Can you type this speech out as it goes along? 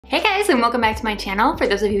Hey guys, and welcome back to my channel. For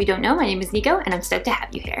those of you who don't know, my name is Nico and I'm stoked to have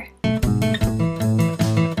you here.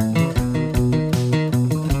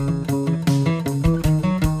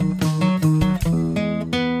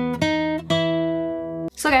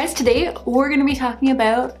 So guys, today we're going to be talking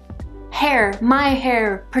about hair, my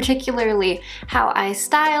hair particularly, how I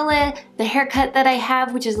style it, the haircut that I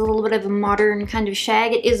have, which is a little bit of a modern kind of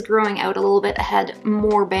shag. It is growing out a little bit. I had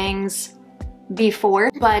more bangs before,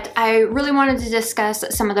 but I really wanted to discuss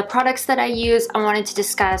some of the products that I use. I wanted to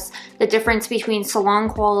discuss the difference between salon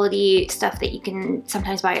quality stuff that you can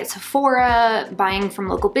sometimes buy at Sephora, buying from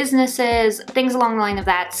local businesses, things along the line of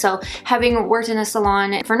that. So having worked in a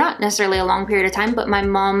salon for not necessarily a long period of time, but my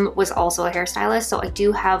mom was also a hairstylist, so I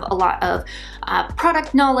do have a lot of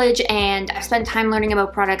product knowledge, and I've spent time learning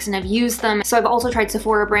about products and I've used them. So I've also tried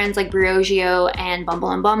Sephora brands like Briogeo and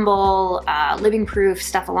Bumble, Living Proof,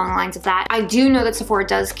 stuff along the lines of that. I do know that Sephora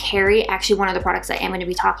does carry actually one of the products I am going to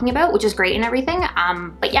be talking about, which is great and everything.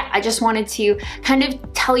 But yeah, I just wanted to kind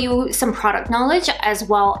of tell you some product knowledge as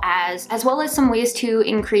well as some ways to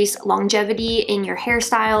increase longevity in your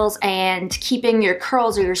hairstyles and keeping your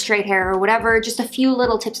curls or your straight hair or whatever. Just a few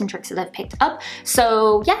little tips and tricks that I've picked up.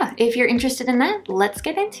 So yeah, if you're interested in that, let's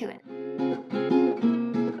get into it.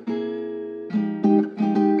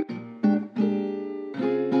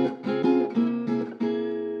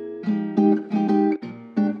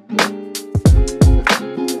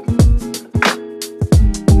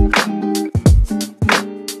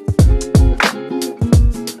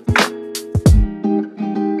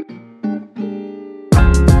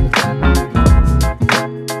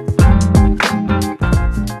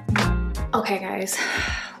 Okay guys,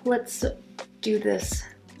 let's do this.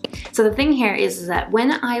 So the thing here is that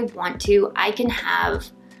when I want to, I can have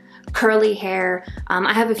curly hair.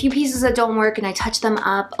 I have a few pieces that don't work and I touch them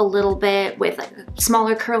up a little bit with like a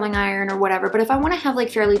smaller curling iron or whatever. But if I want to have like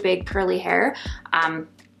fairly big curly hair,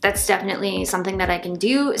 that's definitely something that I can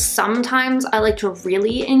do. Sometimes I like to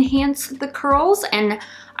really enhance the curls, and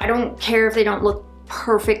I don't care if they don't look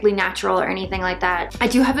perfectly natural or anything like that. I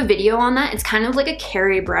do have a video on that. It's kind of like a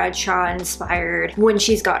Carrie Bradshaw inspired when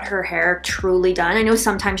she's got her hair truly done. I know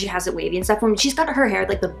sometimes she has it wavy and stuff. When she's got her hair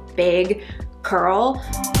like the big curl,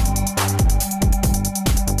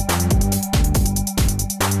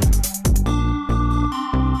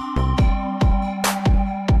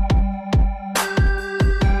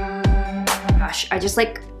 gosh, I just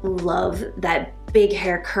like love that big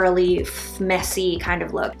hair, curly, messy kind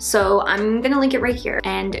of look. So I'm gonna link it right here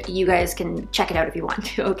and you guys can check it out if you want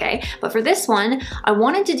to, okay? But for this one, I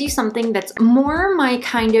wanted to do something that's more my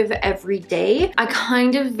kind of everyday. I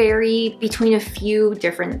kind of vary between a few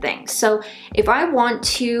different things. So if I want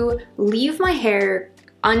to leave my hair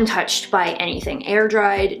untouched by anything, air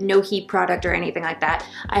dried, no heat product or anything like that,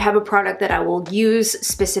 I have a product that I will use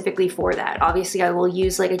specifically for that. Obviously I will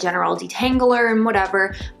use like a general detangler and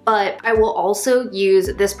whatever, but I will also use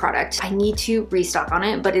this product. I need to restock on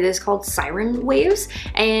it, but it is called Siren Waves,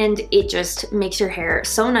 and it just makes your hair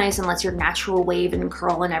so nice and lets your natural wave and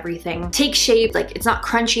curl and everything take shape. Like, it's not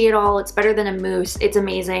crunchy at all. It's better than a mousse. It's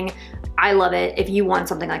amazing. I love it. If you want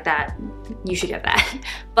something like that, you should get that.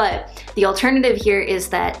 But the alternative here is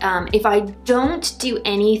that if I don't do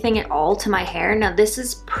anything at all to my hair, now this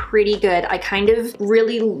is pretty good. I kind of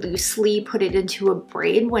really loosely put it into a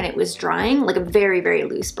braid when it was drying, like a very, very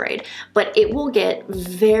loose braid, but it will get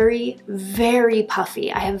very, very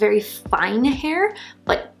puffy. I have very fine hair,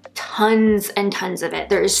 but tons and tons of it.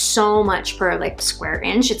 There is so much per like square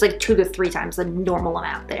inch. It's like 2 to 3 times the normal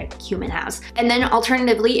amount that a human has. And then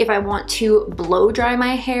alternatively, if I want to blow dry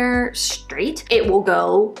my hair straight, it will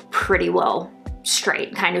go pretty well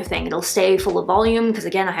straight kind of thing. It'll stay full of volume because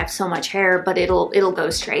again, I have so much hair, but it'll go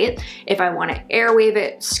straight. If I want to air wave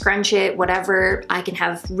it, scrunch it, whatever, I can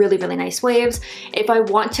have really, really nice waves. If I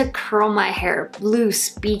want to curl my hair, loose,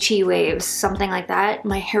 beachy waves, something like that,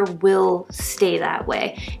 my hair will stay that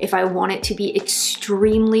way. If I want it to be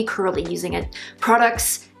extremely curly using a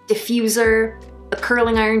products, diffuser, a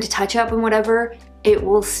curling iron to touch up and whatever, it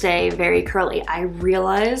will stay very curly. I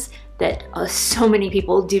realize that so many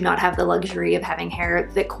people do not have the luxury of having hair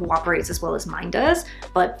that cooperates as well as mine does,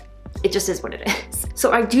 but it just is what it is.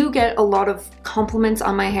 So I do get a lot of compliments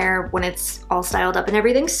on my hair when it's all styled up and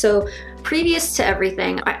everything. So previous to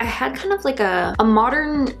everything, I had kind of like a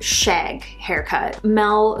modern shag haircut.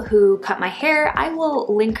 Mel, who cut my hair, I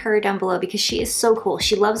will link her down below because she is so cool.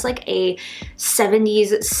 She loves like a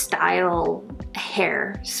 70s style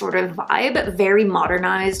hair sort of vibe, very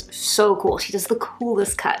modernized, so cool. She does the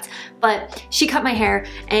coolest cuts. But she cut my hair,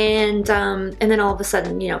 and then all of a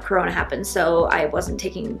sudden, you know, Corona happened, so I wasn't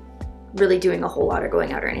taking really doing a whole lot or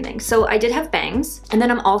going out or anything. So I did have bangs, and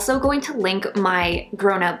then I'm also going to link my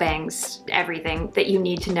grown out bangs, everything that you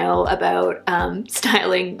need to know about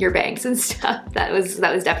styling your bangs and stuff. That was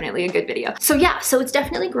definitely a good video. So yeah, so it's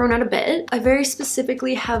definitely grown out a bit. I very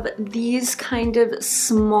specifically have these kind of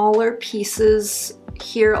smaller pieces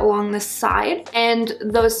here along the side, and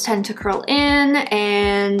those tend to curl in,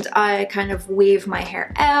 and I kind of wave my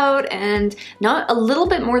hair out, and not a little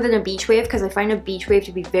bit more than a beach wave, because I find a beach wave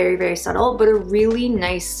to be very, very subtle, but a really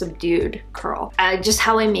nice subdued curl. Just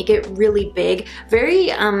how I make it really big,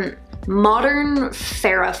 very modern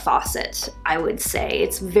Farrah Fawcett, I would say.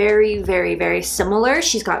 It's very, very, very similar.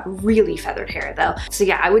 She's got really feathered hair though. So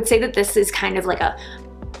yeah, I would say that this is kind of like a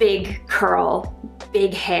big curl,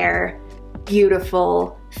 big hair,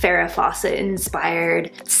 beautiful Farrah Fawcett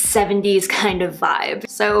inspired 70s kind of vibe.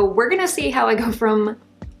 So we're gonna see how I go from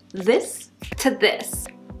this to this.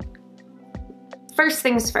 First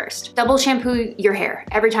things first, double shampoo your hair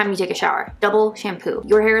every time you take a shower. Double shampoo.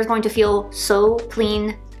 Your hair is going to feel so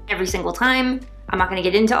clean every single time. I'm not gonna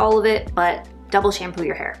get into all of it, but double shampoo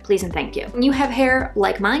your hair, please and thank you. When you have hair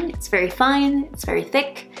like mine, it's very fine, it's very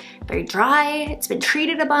thick, very dry, it's been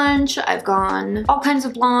treated a bunch, I've gone all kinds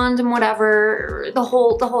of blonde and whatever, the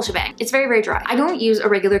whole shebang. It's very, very dry. I don't use a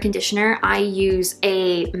regular conditioner, I use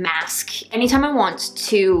a mask. Anytime I want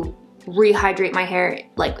to rehydrate my hair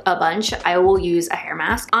like a bunch, I will use a hair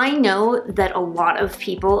mask. I know that a lot of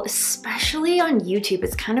people, especially on YouTube,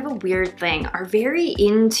 it's kind of a weird thing, are very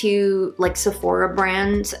into like Sephora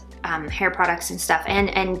brand hair products and stuff,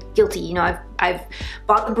 and guilty, you know, I've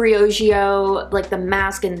bought the Briogeo, like the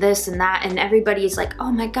mask and this and that, and everybody's like,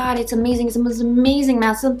 oh my god, it's amazing, it's the most amazing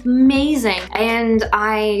mask, it's amazing. And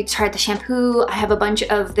I tried the shampoo, I have a bunch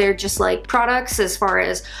of their just like products, as far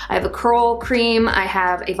as I have a curl cream, I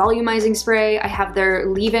have a volumizing spray, I have their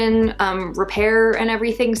leave-in repair and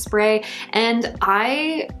everything spray, and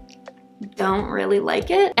I don't really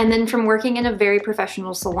like it. And then from working in a very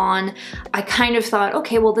professional salon, I kind of thought,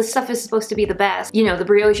 okay, well, this stuff is supposed to be the best. You know, the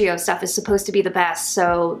Briogeo stuff is supposed to be the best,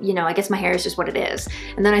 so, you know, I guess my hair is just what it is.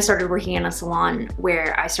 And then I started working in a salon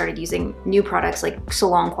where I started using new products, like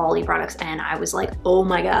salon quality products, and I was like, oh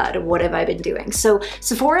my god, what have I been doing? So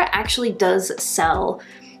Sephora actually does sell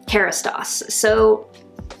Kerastase. So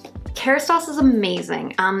Kerastase is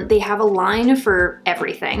amazing. They have a line for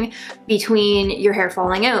everything, between your hair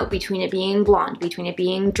falling out, between it being blonde, between it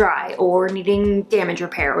being dry, or needing damage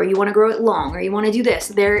repair, or you want to grow it long, or you want to do this.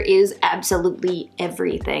 There is absolutely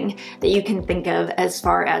everything that you can think of as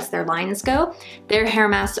far as their lines go. Their hair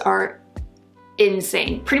masks are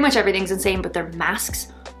insane. Pretty much everything's insane, but their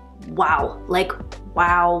masks, wow. Like,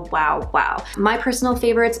 wow, wow, wow. My personal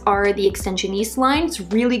favorites are the Extensioniste line. It's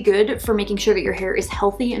really good for making sure that your hair is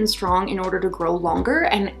healthy and strong in order to grow longer,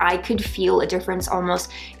 and I could feel a difference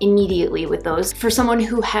almost immediately with those. For someone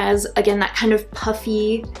who has, again, that kind of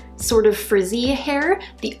puffy, sort of frizzy hair,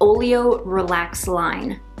 the Oleo Relax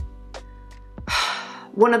line.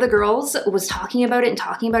 One of the girls was talking about it and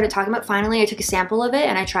talking about finally I took a sample of it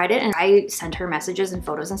and I tried it, and I sent her messages and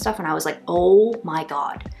photos and stuff, and I was like, oh my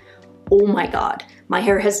god. Oh my god, my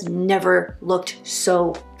hair has never looked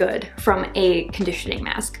so good from a conditioning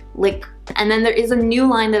mask. Like, and then there is a new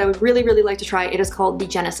line that I would really, really like to try. It is called the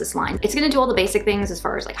Genesis line. It's gonna do all the basic things as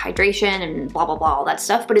far as like hydration and blah, blah, blah, all that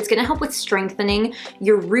stuff, but it's gonna help with strengthening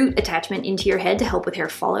your root attachment into your head to help with hair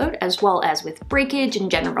fallout, as well as with breakage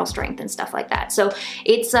and general strength and stuff like that. So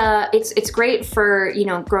it's great for, you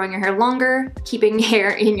know, growing your hair longer, keeping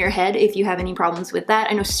hair in your head if you have any problems with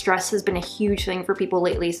that. I know stress has been a huge thing for people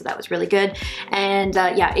lately, so that was really good. And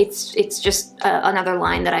yeah, it's just another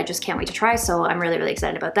line that I just can't wait to try, so I'm really, really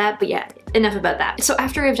excited about that. But yeah, enough about that. So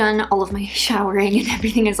after I've done all of my showering and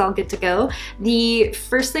everything is all good to go, the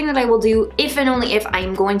first thing that I will do, if and only if,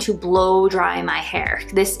 I'm going to blow dry my hair.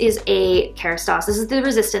 This is a Kerastase. This is the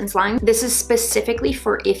Resistance line. This is specifically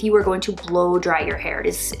for if you are going to blow dry your hair.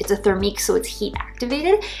 It's a thermique, so it's heat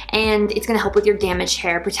activated, and it's gonna help with your damaged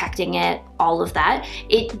hair, protecting it, all of that.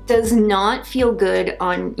 It does not feel good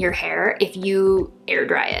on your hair if you air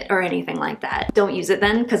dry it or anything like that. Don't use it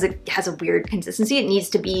then, because it has a weird consistency. It needs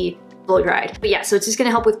to be blow dried. But yeah, so it's just gonna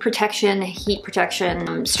help with protection, heat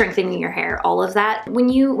protection, strengthening your hair, all of that. When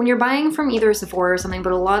you're buying from either a Sephora or something,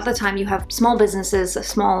 but a lot of the time you have small businesses,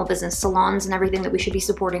 small business salons and everything that we should be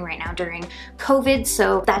supporting right now during COVID,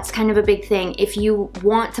 so that's kind of a big thing. If you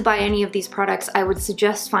want to buy any of these products, I would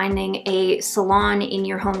suggest finding a salon in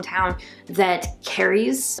your hometown that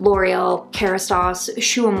carries L'Oreal, Kerastase,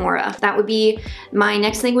 Shu Uemura. That would be, my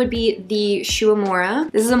next thing would be the Shu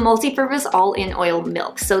Uemura. This is a multi-purpose all-in oil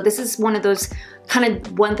milk. So this is one of those kind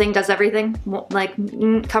of one thing does everything, like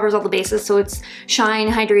covers all the bases. So it's shine,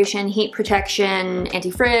 hydration, heat protection,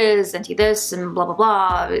 anti-frizz, anti-this, and blah, blah,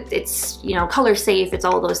 blah. It's, you know, color safe, it's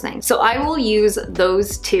all those things. So I will use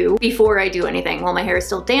those two before I do anything while my hair is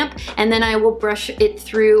still damp, and then I will brush it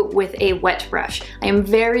through with a wet brush. I am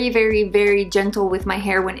very, very, very gentle with my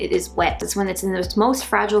hair when it is wet. It's when it's in its most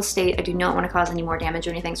fragile state. I do not want to cause any more damage or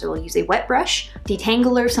anything, so I will use a wet brush,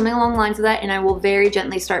 detangler, something along the lines of that, and I will very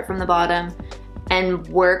gently start from the bottom and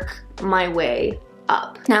work my way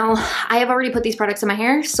up. Now, I have already put these products in my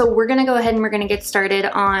hair, so we're gonna go ahead and we're gonna get started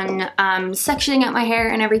on sectioning out my hair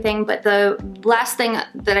and everything, but the last thing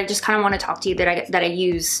that I just kind of want to talk to you that I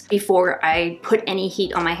use before I put any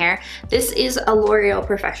heat on my hair, this is a L'Oreal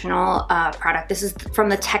Professional product. This is from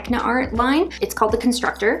the Techna Art line. It's called the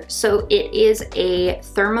Constructor. So it is a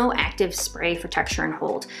thermoactive spray for texture and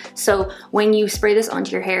hold. So when you spray this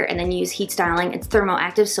onto your hair and then use heat styling, it's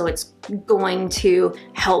thermoactive, so it's going to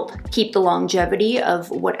help keep the longevity of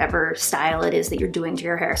whatever style it is that you're doing to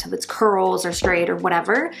your hair. So if it's curls or straight or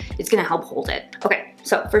whatever, it's gonna help hold it. Okay,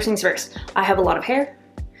 so first things first, I have a lot of hair,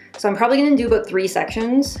 so I'm probably gonna do about 3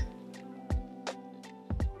 sections.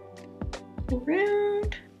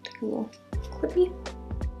 Around, take a little clippy.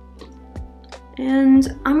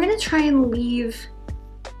 And I'm gonna try and leave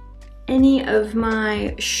any of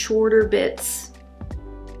my shorter bits,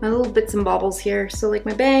 my little bits and bobbles here. So like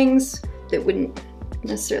my bangs that wouldn't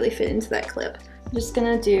necessarily fit into that clip. I'm just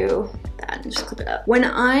gonna do that and just clip it up. When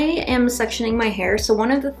I am sectioning my hair, so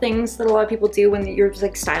one of the things that a lot of people do when you're just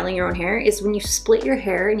like styling your own hair is when you split your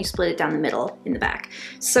hair and you split it down the middle in the back.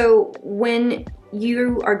 So when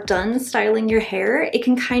you are done styling your hair, it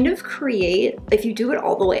can kind of create, if you do it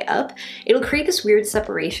all the way up, it'll create this weird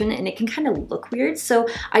separation and it can kind of look weird. So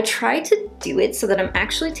I try to do it so that I'm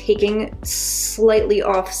actually taking slightly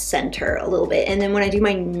off center a little bit. And then when I do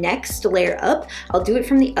my next layer up, I'll do it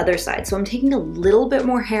from the other side. So I'm taking a little bit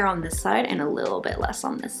more hair on this side and a little bit less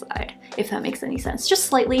on this side, if that makes any sense. Just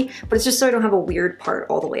slightly, but it's just so I don't have a weird part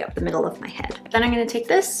all the way up the middle of my head. Then I'm gonna take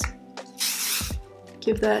this,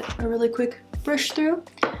 give that a really quick brush through.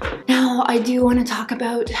 Now I do want to talk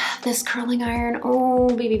about this curling iron. Oh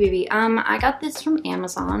baby baby. I got this from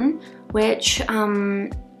Amazon, which I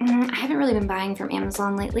haven't really been buying from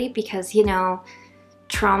Amazon lately because, you know,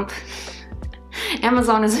 Trump.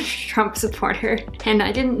 Amazon is a Trump supporter and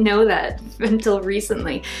I didn't know that until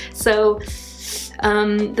recently. So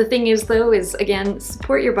the thing is though is, again,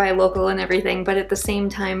 support your buy local and everything, but at the same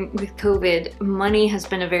time with COVID, money has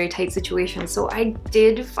been a very tight situation. So I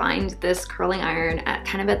did find this curling iron at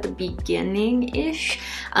kind of at the beginning-ish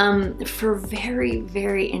for very,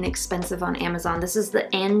 very inexpensive on Amazon. This is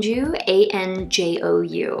the Anjou,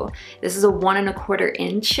 A-N-J-O-U. This is a 1 1/4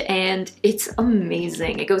 inch and it's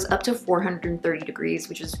amazing. It goes up to 430 degrees,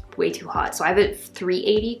 which is way too hot. So I have it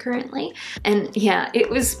 380 currently. And yeah, it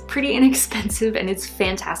was pretty inexpensive and it's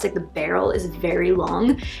fantastic. The barrel is very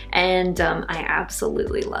long and I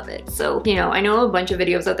absolutely love it. So, you know, I know a bunch of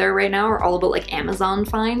videos out there right now are all about like Amazon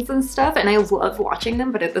finds and stuff, and I love watching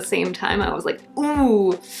them, but at the same time I was like,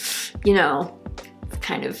 ooh, you know,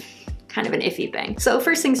 kind of an iffy thing. So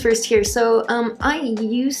first things first here. So I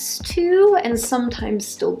used to, and sometimes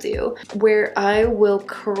still do, where I will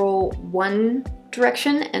curl one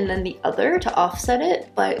direction and then the other to offset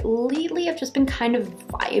it, but lately I've just been kind of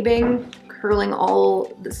vibing curling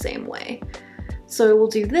all the same way. So we'll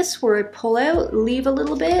do this where I pull out, leave a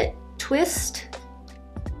little bit, twist.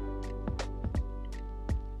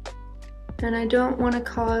 And I don't want to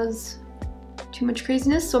cause too much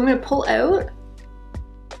craziness, so I'm going to pull out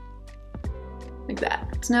like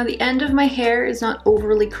that. So now the end of my hair is not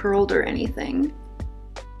overly curled or anything.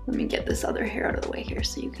 Let me get this other hair out of the way here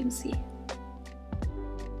so you can see.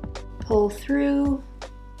 Pull through,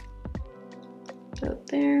 out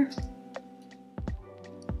there.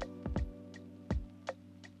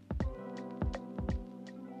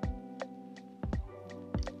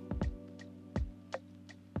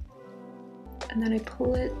 And then I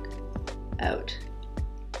pull it out.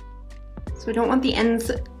 So I don't want the ends,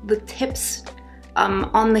 the tips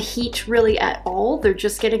on the heat really at all. They're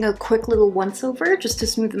just getting a quick little once over just to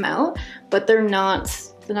smooth them out, but they're not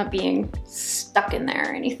being stuck in there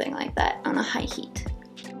or anything like that on a high heat.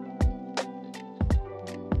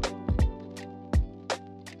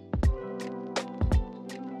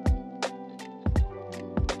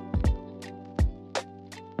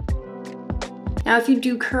 Now if you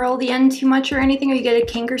do curl the end too much or anything, or you get a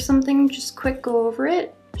kink or something, just quick go over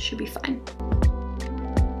it. Should be fine.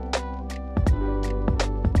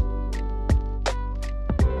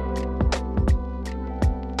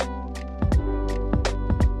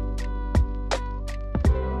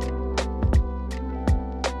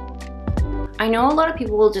 know a lot of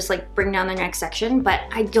people will just like bring down their neck section, but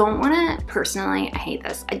I don't want to, personally, I hate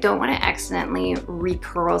this. I don't want to accidentally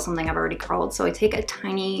recurl something I've already curled. So I take a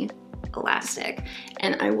tiny elastic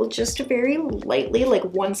and I will just very lightly, like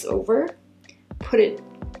once over, put it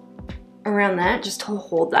around that just to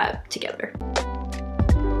hold that together.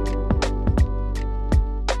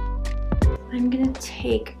 I'm gonna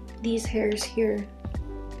take these hairs here,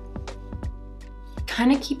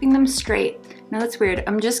 kind of keeping them straight. Now that's weird.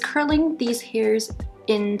 I'm just curling these hairs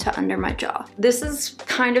into under my jaw. This is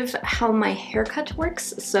kind of how my haircut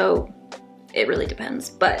works, so it really depends,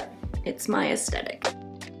 but it's my aesthetic.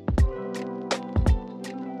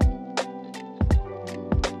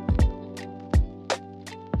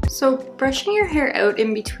 So brushing your hair out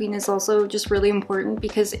in between is also just really important,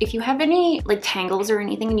 because if you have any like tangles or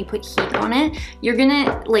anything and you put heat on it, you're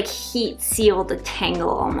gonna like heat seal the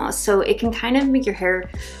tangle almost. So it can kind of make your hair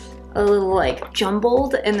a little like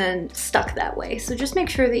jumbled and then stuck that way. So just make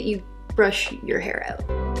sure that you brush your hair out.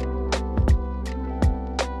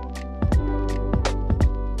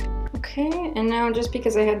 Okay, and now just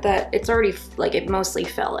because I had that, it's already like it mostly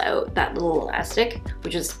fell out, that little elastic,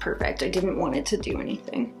 which is perfect. I didn't want it to do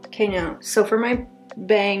anything. Okay, now, so for my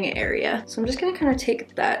bang area, so I'm just gonna kind of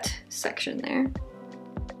take that section there.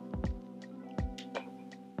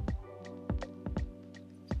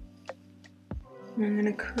 And I'm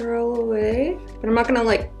gonna curl away, but I'm not gonna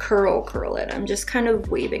like curl it. I'm just kind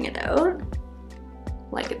of waving it out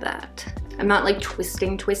like that. I'm not like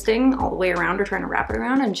twisting all the way around or trying to wrap it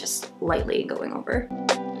around. I'm just lightly going over.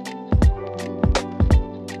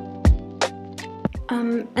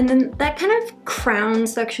 And then that kind of crown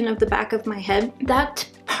section of the back of my head, that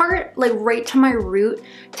part like right to my root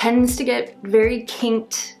tends to get very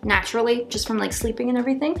kinked naturally just from like sleeping and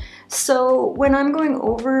everything. So when I'm going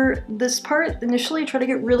over this part, initially I try to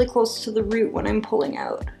get really close to the root when I'm pulling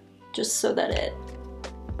out, just so that it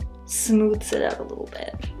smooths it out a little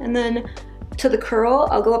bit. And then to the curl,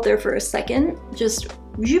 I'll go up there for a second, just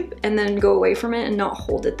whoop, and then go away from it and not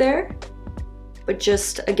hold it there, but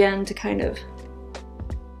just again to kind of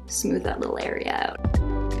smooth that little area out.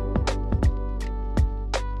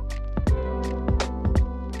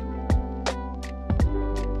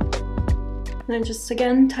 And then just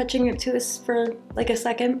again touching it to this for like a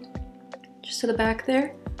second, just to the back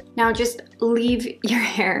there. Now just leave your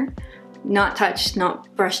hair not touched,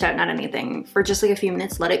 not brushed out, not anything, for just like a few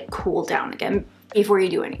minutes. Let it cool down again before you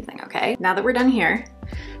do anything, okay? Now that we're done here,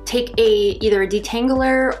 take either a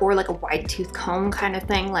detangler or like a wide tooth comb kind of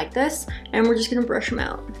thing like this, and we're just gonna brush them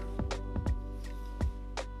out.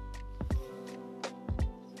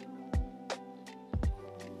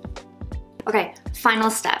 Okay,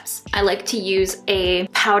 final steps. I like to use a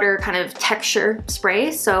powder kind of texture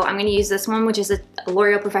spray. So I'm gonna use this one, which is a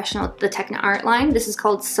L'Oreal Professional, the Techna Art line. This is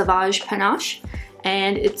called Sauvage Panache,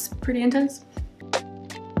 and it's pretty intense.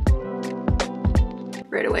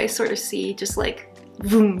 Right away, sort of see just like,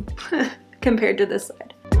 boom, compared to this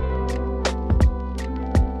side.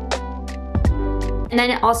 And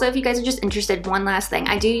then also, if you guys are just interested, one last thing.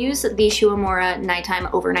 I do use the Shu Uemura Nighttime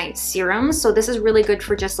Overnight Serum. So this is really good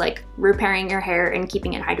for just like repairing your hair and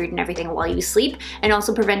keeping it hydrated and everything while you sleep, and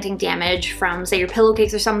also preventing damage from, say, your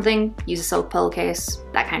pillowcase or something. Use a silk pillowcase,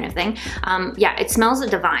 that kind of thing. Yeah, it smells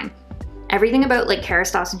divine. Everything about like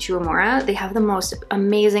Kerastase and Shu Uemura, they have the most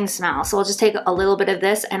amazing smell. So I'll just take a little bit of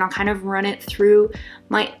this and I'll kind of run it through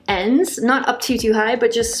my ends, not up too high,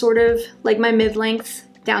 but just sort of like my mid-length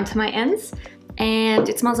down to my ends. And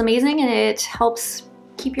it smells amazing, and it helps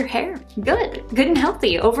keep your hair good and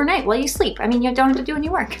healthy overnight while you sleep. I mean, you don't have to do any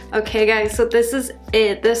work. Okay guys, so this is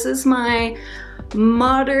it. This is my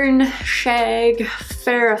modern Shag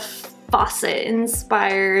Farrah Fawcett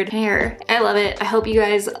inspired hair. I love it. I hope you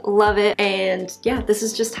guys love it. And yeah, this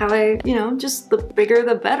is just how I, just the bigger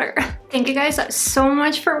the better. Thank you guys so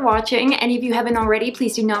much for watching. And if you haven't already,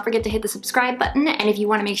 please do not forget to hit the subscribe button. And if you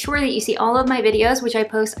want to make sure that you see all of my videos, which I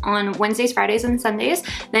post on Wednesdays, Fridays, and Sundays,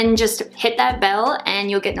 then just hit that bell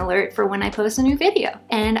and you'll get an alert for when I post a new video.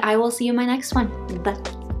 And I will see you in my next one.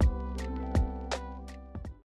 Bye.